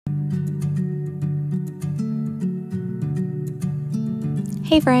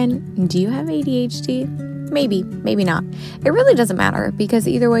Hey friend, do you have ADHD? Maybe, maybe not. It really doesn't matter because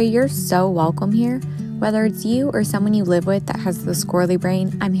either way, you're so welcome here. Whether it's you or someone you live with that has the squirrely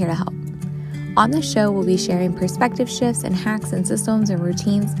brain, I'm here to help. On this show, we'll be sharing perspective shifts and hacks and systems and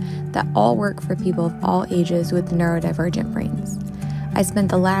routines that all work for people of all ages with neurodivergent brains. I spent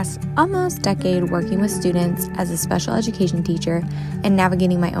the last almost decade working with students as a special education teacher and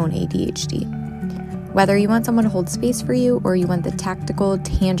navigating my own ADHD. Whether you want someone to hold space for you or you want the tactical,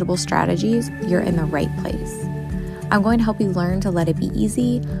 tangible strategies, you're in the right place. I'm going to help you learn to let it be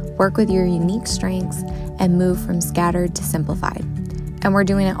easy, work with your unique strengths, and move from scattered to simplified. And we're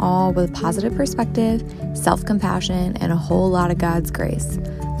doing it all with positive perspective, self-compassion, and a whole lot of God's grace.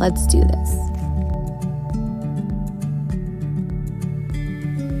 Let's do this.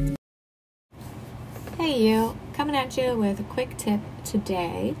 Hey you, coming at you with a quick tip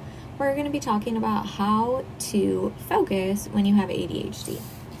today. We're going to be talking about how to focus when you have ADHD.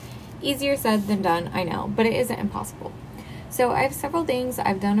 Easier said than done, I know, but it isn't impossible. So I have several things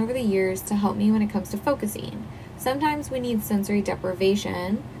I've done over the years to help me when it comes to focusing. Sometimes we need sensory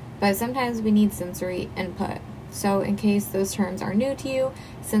deprivation, but sometimes we need sensory input. So in case those terms are new to you,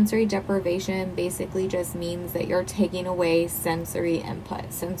 sensory deprivation basically just means that you're taking away sensory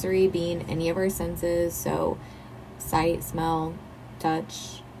input. Sensory being any of our senses, so sight, smell,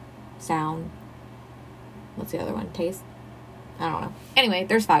 touch, sound. What's the other one? Taste? I don't know. Anyway,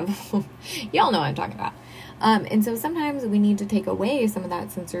 there's 5 of them. Y'all know what I'm talking about. And so sometimes we need to take away some of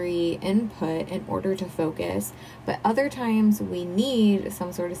that sensory input in order to focus, but other times we need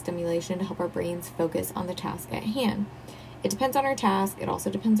some sort of stimulation to help our brains focus on the task at hand. It depends on our task. It also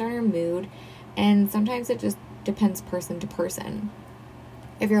depends on our mood, and sometimes it just depends person to person.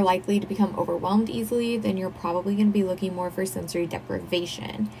 If you're likely to become overwhelmed easily, then you're probably going to be looking more for sensory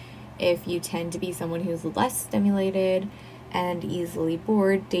deprivation. If you tend to be someone who's less stimulated and easily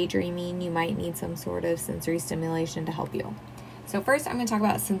bored, daydreaming, you might need some sort of sensory stimulation to help you. So first, I'm going to talk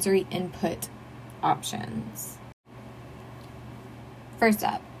about sensory input options. First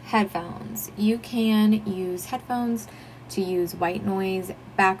up, headphones. You can use headphones to use white noise,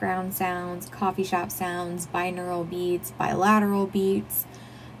 background sounds, coffee shop sounds, binaural beats, bilateral beats.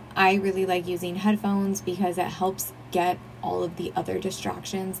 I really like using headphones because it helps get all of the other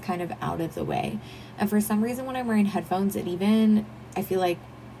distractions kind of out of the way. And for some reason, when I'm wearing headphones, it even, I feel like,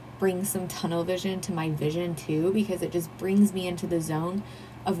 brings some tunnel vision to my vision too, because it just brings me into the zone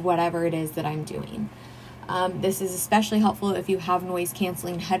of whatever it is that I'm doing. This is especially helpful if you have noise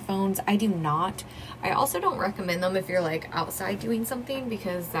canceling headphones. I do not. I also don't recommend them if you're like outside doing something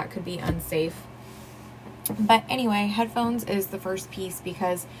because that could be unsafe. But anyway, headphones is the first piece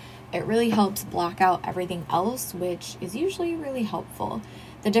because it really helps block out everything else, which is usually really helpful.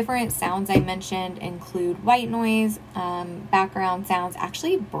 The different sounds I mentioned include white noise, background sounds.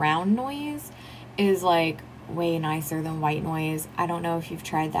 Actually, brown noise is like way nicer than white noise. I don't know if you've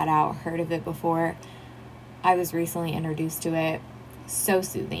tried that out, heard of it before. I was recently introduced to it. So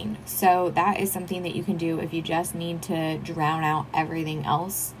soothing. So that is something that you can do if you just need to drown out everything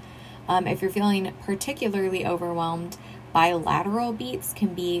else. If you're feeling particularly overwhelmed, bilateral beats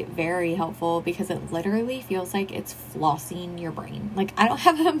can be very helpful because it literally feels like it's flossing your brain. Like, I don't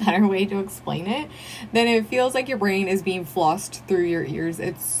have a better way to explain it than it feels like your brain is being flossed through your ears.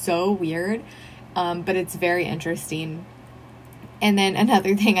 It's so weird, but it's very interesting. And then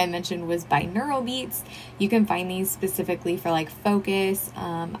another thing I mentioned was binaural beats. You can find these specifically for like focus.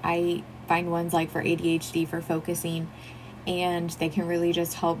 I find ones like for ADHD for focusing, and they can really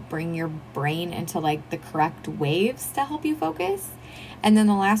just help bring your brain into like the correct waves to help you focus. And then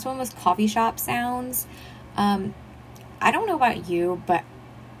the last one was coffee shop sounds. I don't know about you, but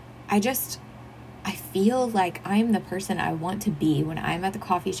I feel like I'm the person I want to be when I'm at the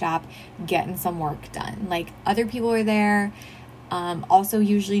coffee shop getting some work done. Like, other people are there, also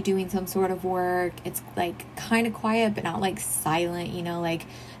usually doing some sort of work. It's like kind of quiet, but not like silent, you know, like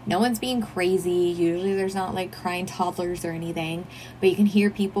no one's being crazy. Usually there's not like crying toddlers or anything, but you can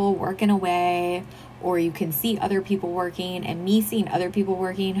hear people working away, or you can see other people working, and me seeing other people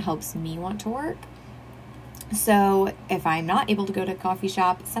working helps me want to work. So if I'm not able to go to a coffee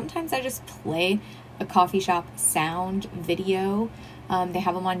shop, sometimes I just play a coffee shop sound video. They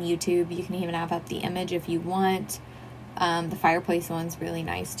have them on YouTube. You can even have up the image if you want. The fireplace one's really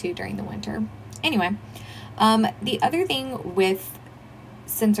nice too during the winter. Anyway, the other thing with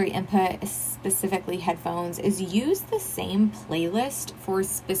sensory input, specifically headphones, is use the same playlist for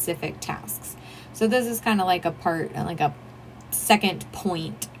specific tasks. So this is kind of like a second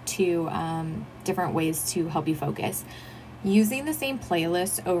point to different ways to help you focus. Using the same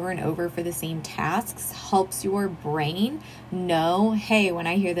playlist over and over for the same tasks helps your brain know, hey, when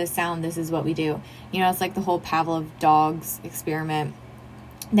I hear this sound, this is what we do. You know, it's like the whole Pavlov dogs experiment.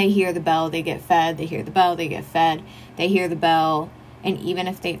 They hear the bell, they get fed. They hear the bell, they get fed. They hear the bell. And even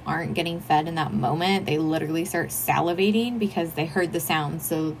if they aren't getting fed in that moment, they literally start salivating because they heard the sound.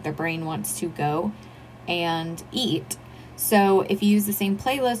 So their brain wants to go and eat. So if you use the same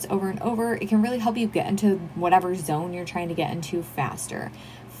playlist over and over, it can really help you get into whatever zone you're trying to get into faster.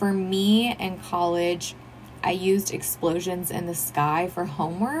 For me in college, I used Explosions in the Sky for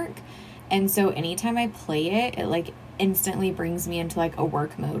homework. And so anytime I play it, it like instantly brings me into like a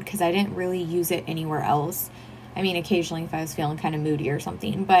work mode because I didn't really use it anywhere else. I mean, occasionally if I was feeling kind of moody or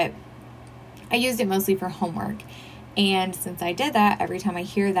something, but I used it mostly for homework. And since I did that, every time I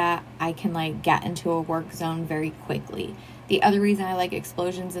hear that, I can like get into a work zone very quickly. The other reason I like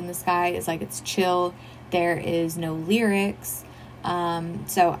Explosions in the Sky is like it's chill. There is no lyrics.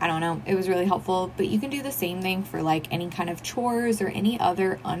 So I don't know. It was really helpful, but you can do the same thing for like any kind of chores or any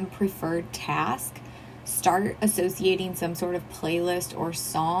other unpreferred task. Start associating some sort of playlist or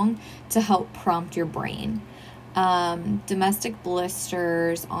song to help prompt your brain. Domestic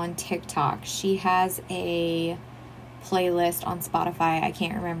Blisters on TikTok. She has a playlist on Spotify. I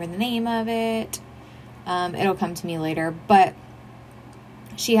can't remember the name of it. It'll come to me later, but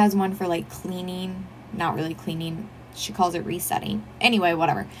she has one for like cleaning, not really cleaning. She calls it resetting. Anyway,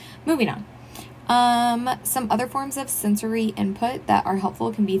 whatever. Moving on. Some other forms of sensory input that are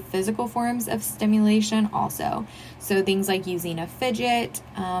helpful can be physical forms of stimulation also. So things like using a fidget,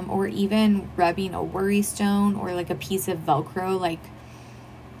 or even rubbing a worry stone or like a piece of Velcro. Like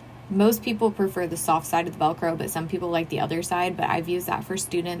most people prefer the soft side of the Velcro, but some people like the other side, but I've used that for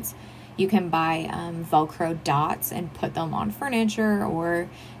students. You can buy Velcro dots and put them on furniture, or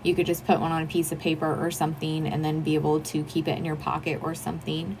you could just put one on a piece of paper or something and then be able to keep it in your pocket or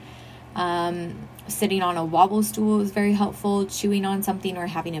something. Sitting on a wobble stool is very helpful. Chewing on something or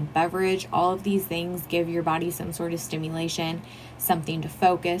having a beverage. All of these things give your body some sort of stimulation, something to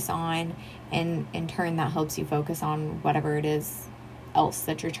focus on, and in turn that helps you focus on whatever it is else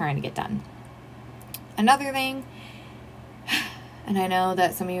that you're trying to get done. Another thing, and I know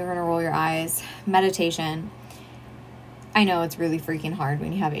that some of you are going to roll your eyes, meditation. I know it's really freaking hard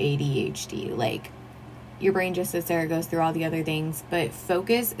when you have ADHD. Like, your brain just sits there, it goes through all the other things, but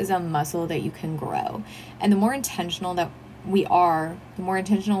focus is a muscle that you can grow. And the more intentional we are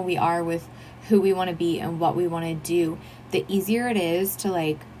with who we want to be and what we want to do, the easier it is to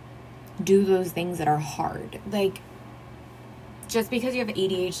like do those things that are hard. Like, just because you have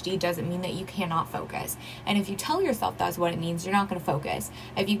ADHD doesn't mean that you cannot focus. And if you tell yourself that's what it means, you're not going to focus.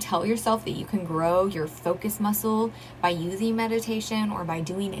 If you tell yourself that you can grow your focus muscle by using meditation or by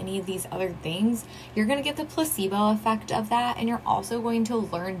doing any of these other things, you're going to get the placebo effect of that. And you're also going to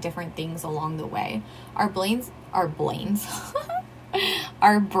learn different things along the way. Our brains are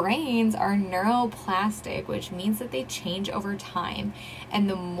neuroplastic, which means that they change over time. And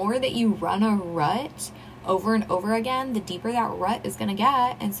the more that you run a rut over and over again, the deeper that rut is going to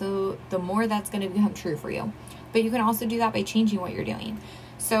get, and so the more that's going to become true for you. But you can also do that by changing what you're doing.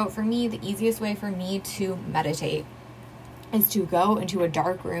 So for me, the easiest way for me to meditate is to go into a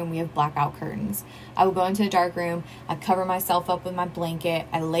dark room. We have blackout curtains. I will go into a dark room, I cover myself up with my blanket,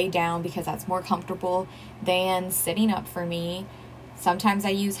 I lay down because that's more comfortable than sitting up for me. Sometimes I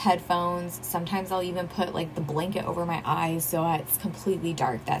use headphones. Sometimes I'll even put like the blanket over my eyes so it's completely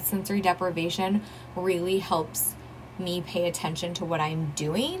dark. That sensory deprivation really helps me pay attention to what I'm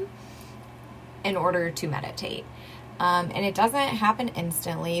doing in order to meditate. And it doesn't happen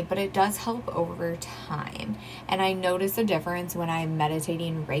instantly, but it does help over time. And I notice a difference when I'm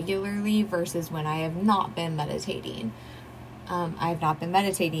meditating regularly versus when I have not been meditating. I have not been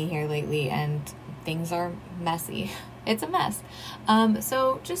meditating here lately, and things are messy. It's a mess.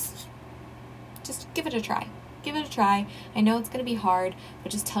 So just give it a try. Give it a try. I know it's going to be hard,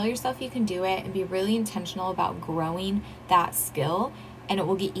 but just tell yourself you can do it and be really intentional about growing that skill, and it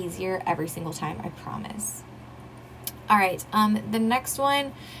will get easier every single time, I promise. All right. The next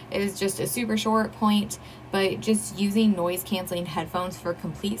one is just a super short point, but just using noise canceling headphones for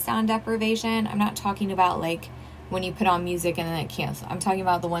complete sound deprivation. I'm not talking about like when you put on music and then it cancels. I'm talking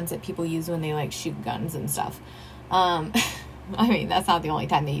about the ones that people use when they like shoot guns and stuff. I mean, that's not the only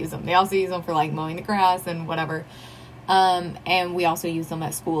time they use them. They also use them for like mowing the grass and whatever. And we also use them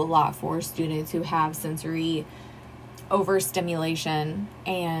at school a lot for students who have sensory overstimulation,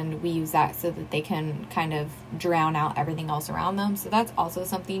 and we use that so that they can kind of drown out everything else around them. So that's also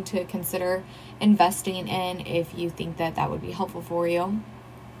something to consider investing in if you think that that would be helpful for you.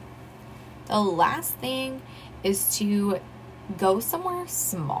 The last thing is to go somewhere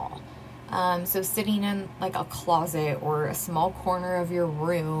small. So sitting in like a closet or a small corner of your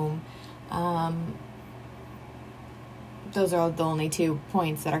room, those are the only 2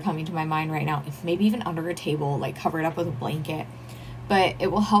 points that are coming to my mind right now. Maybe even under a table, like covered up with a blanket. But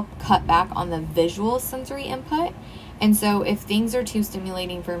it will help cut back on the visual sensory input. And so if things are too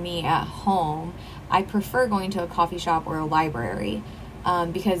stimulating for me at home, I prefer going to a coffee shop or a library,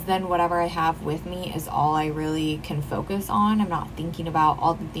 because then whatever I have with me is all I really can focus on. I'm not thinking about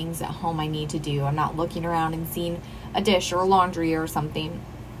all the things at home I need to do. I'm not looking around and seeing a dish or laundry or something.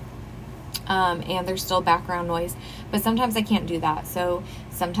 And there's still background noise, but sometimes I can't do that. So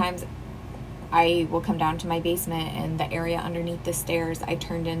sometimes I will come down to my basement, and the area underneath the stairs I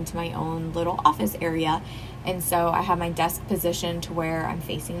turned into my own little office area. And so I have my desk positioned to where I'm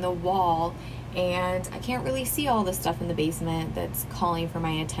facing the wall, and I can't really see all the stuff in the basement that's calling for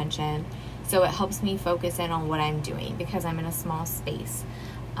my attention. So it helps me focus in on what I'm doing because I'm in a small space.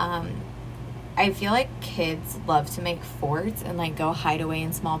 I feel like kids love to make forts and like go hide away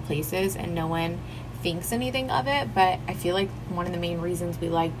in small places, and no one thinks anything of it. But I feel like one of the main reasons we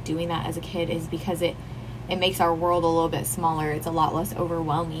like doing that as a kid is because it makes our world a little bit smaller. It's a lot less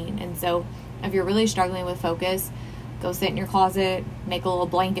overwhelming. And so if you're really struggling with focus, go sit in your closet, make a little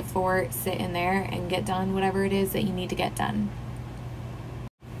blanket fort, sit in there and get done whatever it is that you need to get done.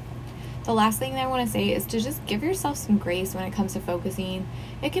 The last thing that I want to say is to just give yourself some grace when it comes to focusing.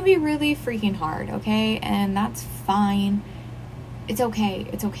 It can be really freaking hard, okay? And that's fine. It's okay.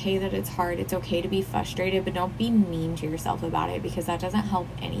 It's okay that it's hard. It's okay to be frustrated, but don't be mean to yourself about it because that doesn't help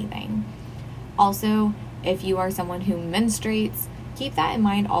anything. Also, if you are someone who menstruates, keep that in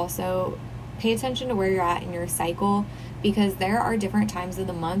mind also. Pay attention to where you're at in your cycle, because there are different times of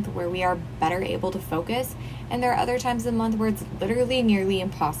the month where we are better able to focus, and there are other times of the month where it's literally nearly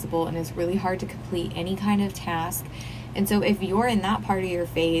impossible and it's really hard to complete any kind of task. And so if you're in that part of your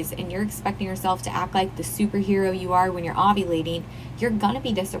phase and you're expecting yourself to act like the superhero you are when you're ovulating, you're gonna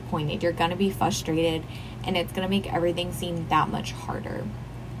be disappointed, you're gonna be frustrated, and it's gonna make everything seem that much harder.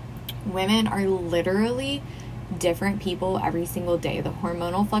 Women are literally different people every single day. The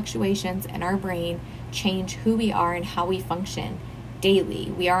hormonal fluctuations in our brain change who we are and how we function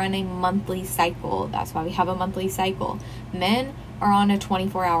daily. We are on a monthly cycle. That's why we have a monthly cycle. Men are on a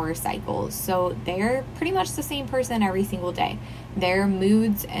 24-hour cycle. So they're pretty much the same person every single day. Their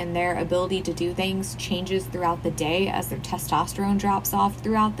moods and their ability to do things changes throughout the day as their testosterone drops off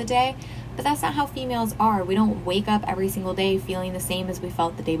throughout the day. But that's not how females are. We don't wake up every single day feeling the same as we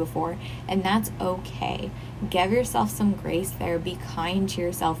felt the day before. And that's okay. Give yourself some grace there. Be kind to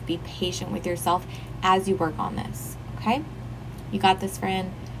yourself. Be patient with yourself as you work on this. Okay? You got this,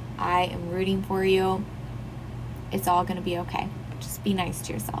 friend. I am rooting for you. It's all going to be okay. Just be nice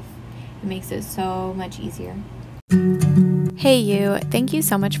to yourself. It makes it so much easier. Hey you, thank you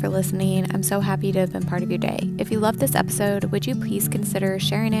so much for listening. I'm so happy to have been part of your day. If you loved this episode, would you please consider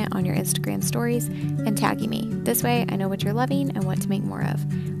sharing it on your Instagram stories and tagging me? This way I know what you're loving and what to make more of.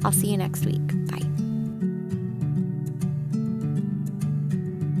 I'll see you next week. Bye.